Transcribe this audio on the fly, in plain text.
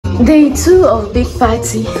Day 2 of big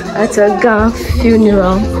party at a Ghana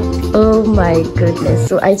funeral. Oh my goodness.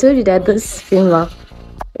 So I told you that this funeral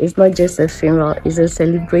is not just a funeral, it's a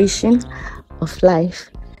celebration of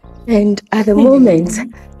life. And at the moment,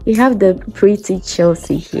 we have the pretty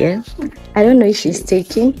Chelsea here. I don't know if she's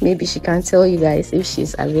taking. Maybe she can tell you guys if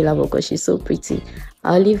she's available because she's so pretty.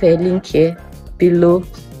 I'll leave her link here below.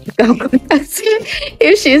 You can contact her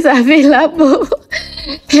if she's available.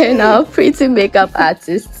 And our pretty makeup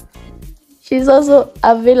artist. She's also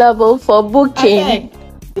available for booking.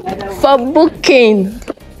 For booking.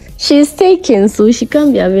 She's taken, so she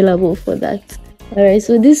can't be available for that. Alright,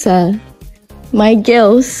 so these are my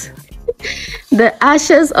girls. The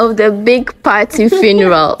ashes of the big party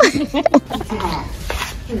funeral.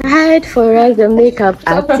 Hired for us the makeup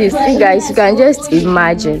artist. You guys, you can just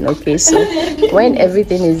imagine. Okay, so when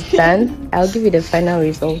everything is done, I'll give you the final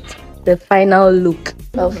result, the final look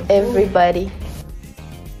of everybody.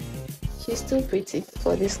 She's too pretty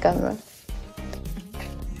for this camera.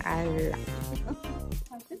 I'm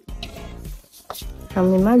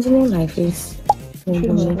imagining my face in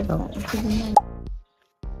the makeup.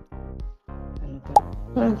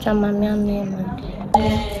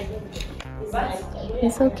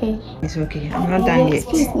 It's okay. It's okay. I'm not done yet.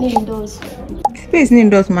 Space indoors. Space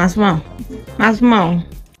indoors, Masma. Masma.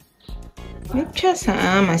 Just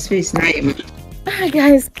my space name. Hi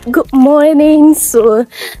guys, good morning. So,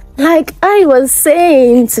 like I was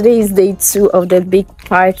saying, today is day 2 of the big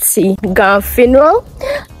party Ghana funeral.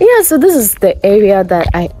 Yeah, so this is the area that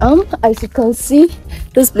I am. As you can see,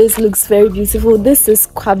 this place looks very beautiful. This is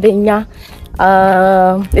Kwabenya.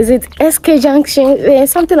 Is it SK Junction?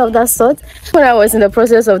 Something of that sort. When I was in the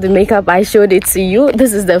process of the makeup, I showed it to you.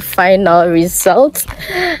 This is the final result.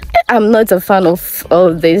 I'm not a fan of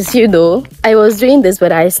all this, you know. I was doing this,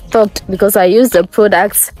 but I stopped because I used the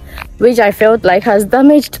products which I felt like has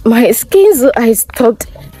damaged my skin, so I stopped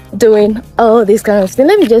doing all this kind of thing.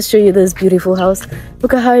 Let me just show you this beautiful house.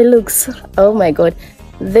 Look at how it looks. Oh my god,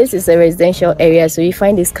 this is a residential area, so you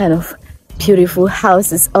find this kind of beautiful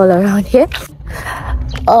houses all around here.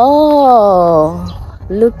 Oh,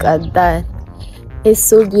 look at that. It's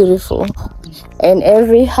so beautiful. And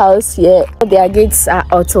every house here, their gates are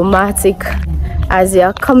automatic. As they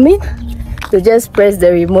are coming, you just press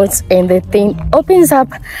the remote and the thing opens up.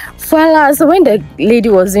 Voila. So when the lady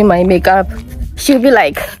was doing my makeup, she'll be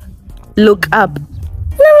like, look up. And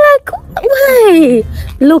I'm like, why?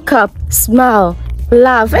 Look up, smile,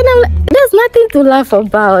 laugh. And I'm like, there's nothing to laugh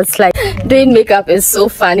about. Like, doing makeup is so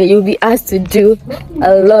funny. You'll be asked to do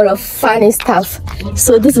a lot of funny stuff.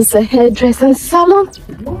 So this is a hairdressing salon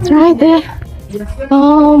right there.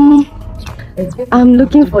 I'm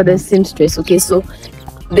looking for the seamstress. Okay, so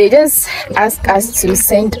they just asked us to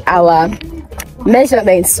send our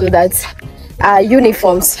measurements so that our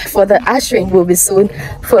uniforms for the ushering will be sewn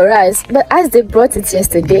for us. But as they brought it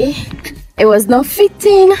yesterday, it was not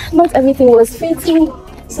fitting. Not everything was fitting.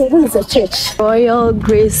 So this is a church, Royal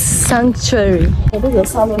Grace Sanctuary. So this is a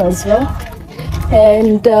salon as well.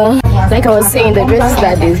 And like I was saying, the dresses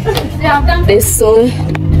that they sewn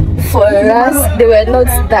for us, they were not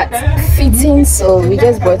that fitting, so we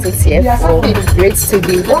just brought it here for it to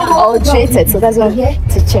be altered. So that's why I'm here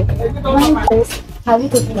to check. Have you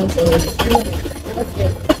taken it already?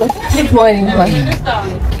 Good morning, man.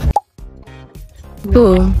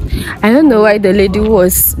 So I don't know why the lady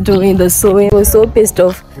was doing the sewing was so pissed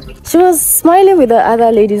off. She was smiling with the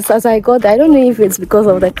other ladies as I got there. I don't know if it's because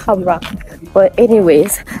of the camera, but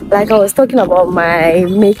anyways, like I was talking about my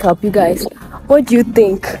makeup, you guys, what do you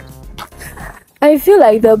think? I feel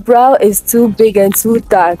like the brow is too big and too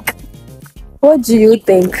dark. What do you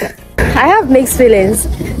think? I have mixed feelings.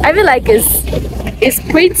 I feel like it's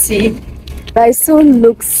pretty, but it soon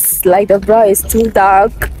looks like the brow is too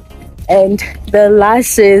dark. And the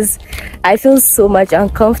lashes, I feel so much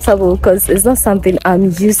uncomfortable because it's not something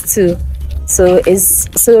I'm used to. So it's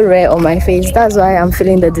so rare on my face. That's why I'm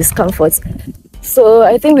feeling the discomfort. So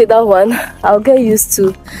I think with that one, I'll get used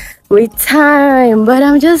to with time. But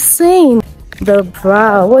I'm just saying, the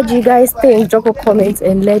brow, what do you guys think? Drop a comment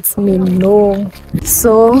and let me know.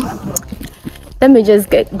 So let me just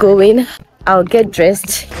get going. I'll get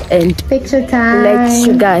dressed and picture time. Let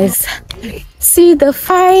you guys see the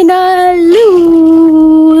final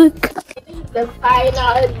look. The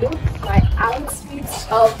final look, my outfit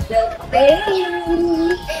of the day,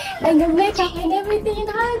 and the makeup and everything.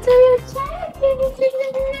 How do you check?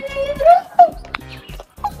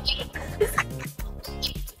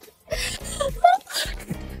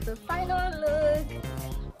 The final look.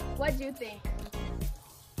 What do you think?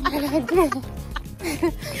 I like it.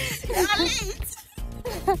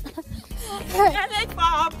 For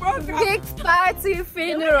our big party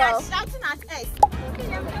funeral. Shouting at us.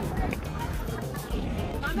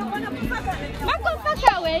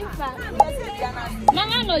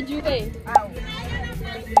 Mama no juwe.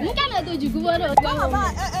 Muka na do jugu wala.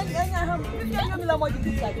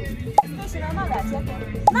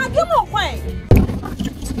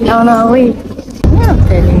 No, no, wait. I'm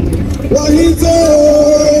telling you.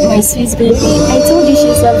 My sweet baby, I told you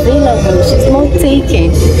she's available. She's not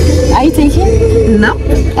taken. Are you taking? No.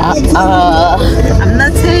 I'm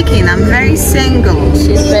not taking. I'm very single.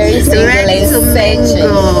 She's very single. Ready to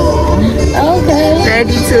mingle. Okay.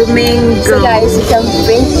 Ready to mingle. So guys, you can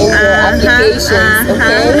bring in your applications,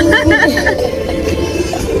 okay?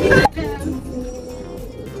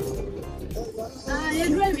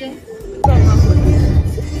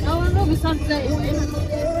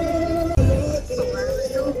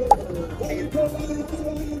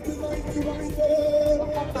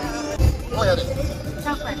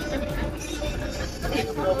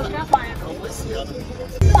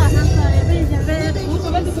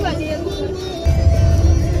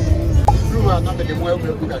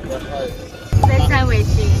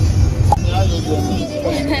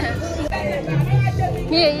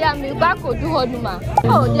 Yeah, me back or do Honuma.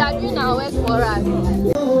 Oh, they are doing our work for us.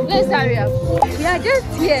 Let's hurry up. We are just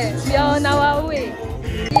here. We are on our way.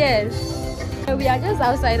 Yes. We are just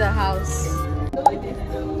outside the house.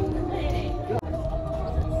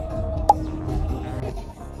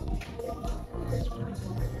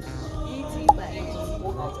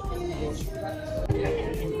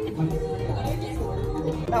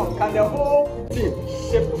 Now, can the whole team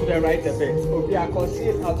shift to the right a bit? So we are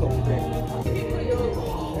concealed out of them.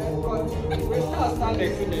 We start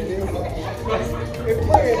standing to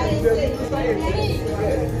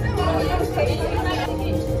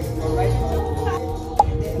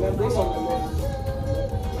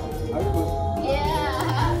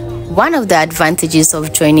One of the advantages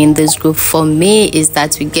of joining this group for me is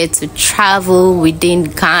that we get to travel within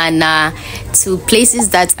Ghana to places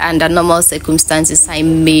that under normal circumstances I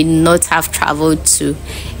may not have traveled to.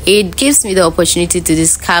 It gives me the opportunity to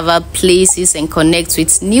discover places and connect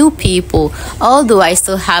with new people. Although I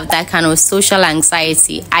still have that kind of social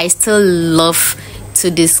anxiety, I still love to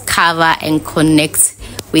discover and connect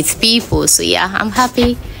with people. So yeah, I'm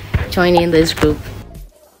happy joining this group.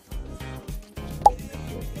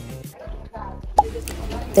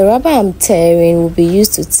 The rubber I'm tearing will be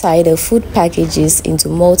used to tie the food packages into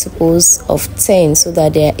multiples of 10 so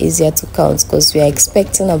that they are easier to count, because we are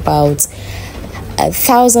expecting about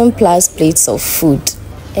 1,000+ plates of food.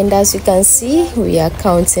 And as you can see, we are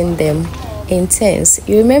counting them in tens.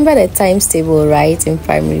 You remember the times table, right, in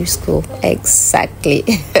primary school? Exactly.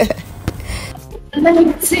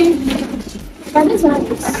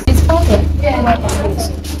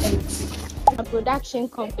 A production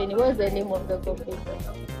company. What's the name of the company?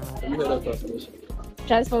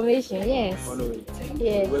 Transformation, yes.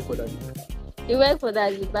 Yes. You work for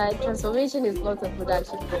that, but Transformation is not a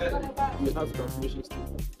production company. We have transformation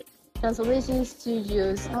studios. Transformation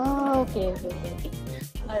Studios. Oh, okay.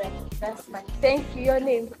 Alright, that's fine. Thank you. Your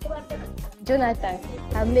name? Jonathan.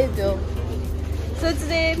 I'm Mabel. So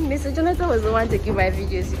today, Mr. Jonathan was the one taking my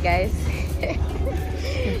videos, you guys.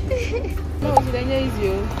 No, is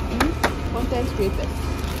you. Content creator.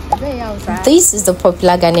 This is the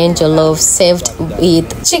popular Ghanaian jollof served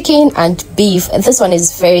with chicken and beef. This one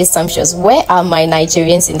is very sumptuous. Where are my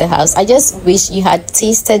Nigerians in the house? I just wish you had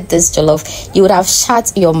tasted this jollof. You would have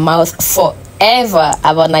shut your mouth forever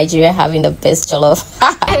about Nigeria having the best jollof.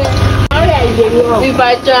 We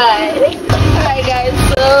might try. Alright guys,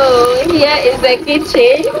 so here is the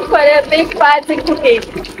kitchen for the big party cooking.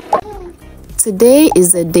 Today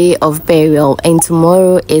is the day of burial and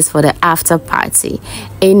tomorrow is for the after party.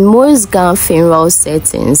 In most Ghan funeral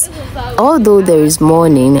settings, although there is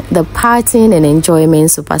mourning, the partying and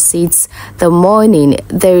enjoyment supersedes the mourning.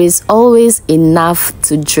 There is always enough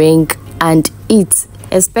to drink and eat,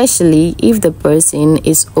 especially if the person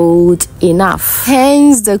is old enough.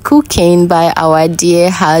 Hence the cooking by our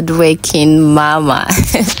dear hardworking mama.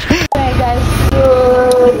 Alright guys,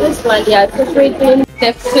 so this one they are separating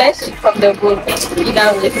the flesh from the bone.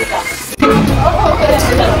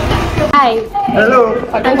 Hi. Hello.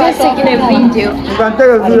 I'm just taking a video. You can take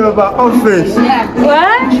a video about our face.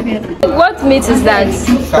 What? What meat is that?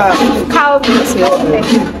 Cow meat.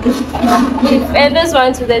 Okay. And this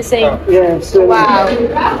one to the same. Yes. Wow.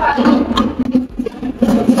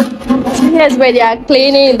 Here's where they are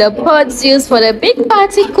cleaning the pots used for the big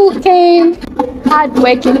party cooking.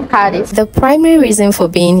 Hard-working parties. The primary reason for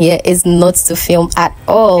being here is not to film at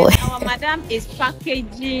all. Our madam is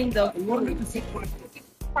packaging the food.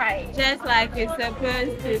 fine. Just like it's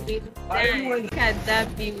supposed to be done. Look at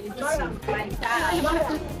that beauty.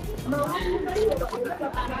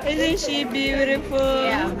 Isn't she beautiful?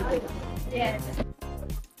 Yeah. Yes.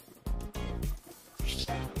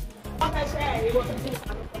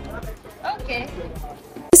 Okay.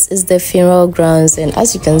 This is the funeral grounds, and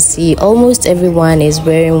as you can see, almost everyone is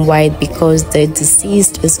wearing white because the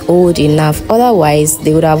deceased is old enough. Otherwise,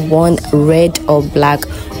 they would have worn red or black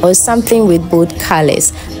or something with both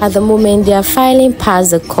colors. At the moment, they are filing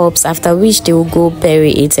past the corpse, after which they will go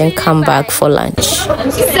bury it and come back for lunch.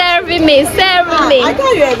 Serve me, serve me. I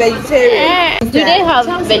thought you were vegetarian. Do they have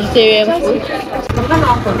vegetarian food?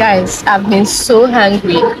 Guys, I've been so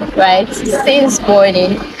hungry, right? Since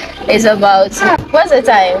morning. It's about, what's the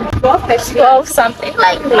time? 12 something.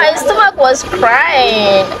 Like, my stomach was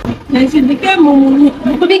crying. I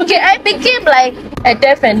became like a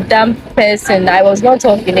deaf and dumb person. I was not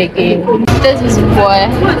talking again. This is what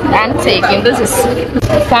I'm taking. This is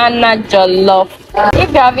Ghana Jollof.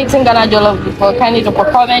 If you have eaten Ghana Jollof before, kindly drop a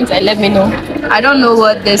comment and let me know. I don't know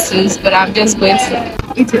what this is, but I'm just going to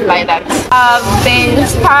eat it like that. I've been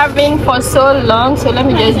starving for so long, so let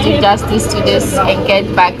me just do justice to this and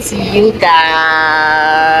get back to you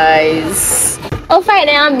guys. Oh, fine,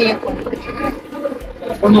 Ami.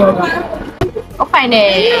 Oh, fine.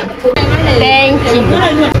 Thank you.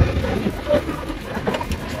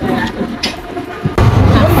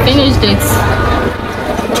 I've finished it.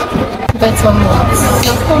 Better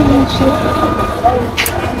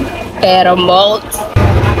malt.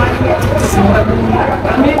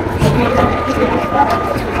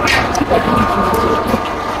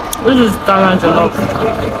 This is Ghana Jollof.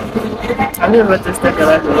 Have you ever tasted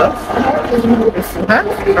Ghana Jollof?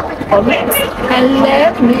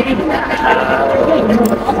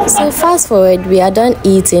 So fast forward, we are done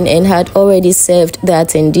eating and had already served the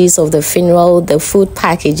attendees of the funeral the food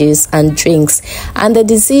packages and drinks, and the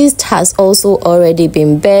deceased has also already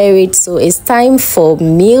been buried, so it's time for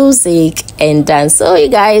music and dance. So you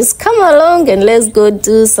guys come along and let's go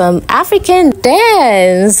do some African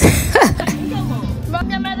dance.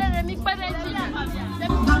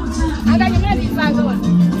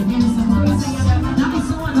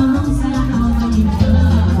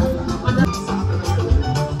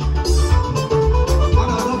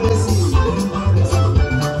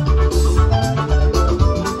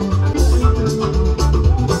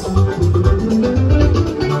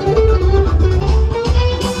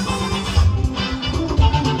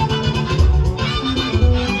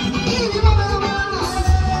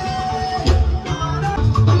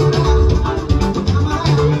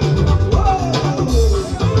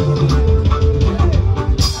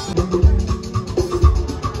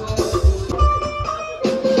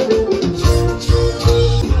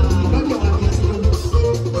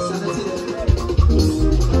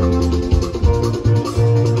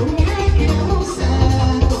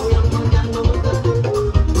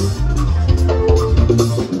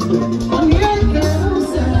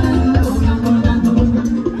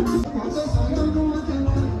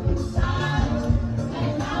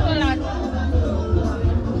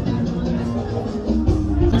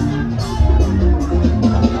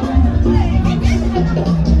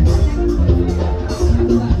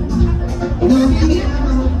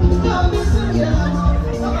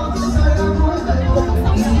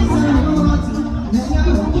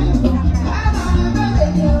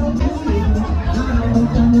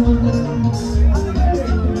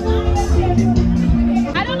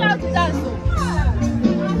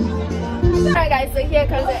 So here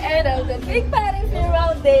comes the end of the big party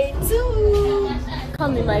funeral day 2.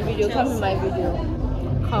 Come in my video, come in my video.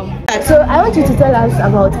 Come. So I want you to tell us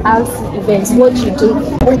about RC events, what you do.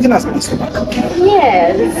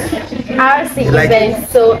 Yes, RC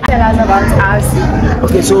events. So tell us about RC.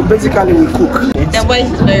 Okay, so basically we cook. The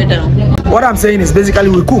voice is low down. What I'm saying is basically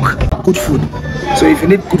we cook good food. So if you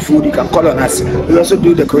need good food, you can call on us. We also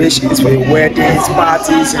do decorations for your weddings,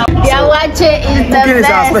 parties. Yeah, watching is the cooking best. is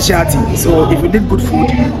our specialty. So if you need good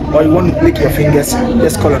food or you want to lick your fingers,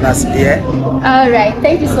 just call on us. Yeah. All right.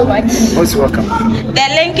 Thank you so much. Most welcome. The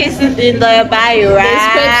link is in the bio, right?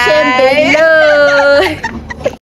 Description below.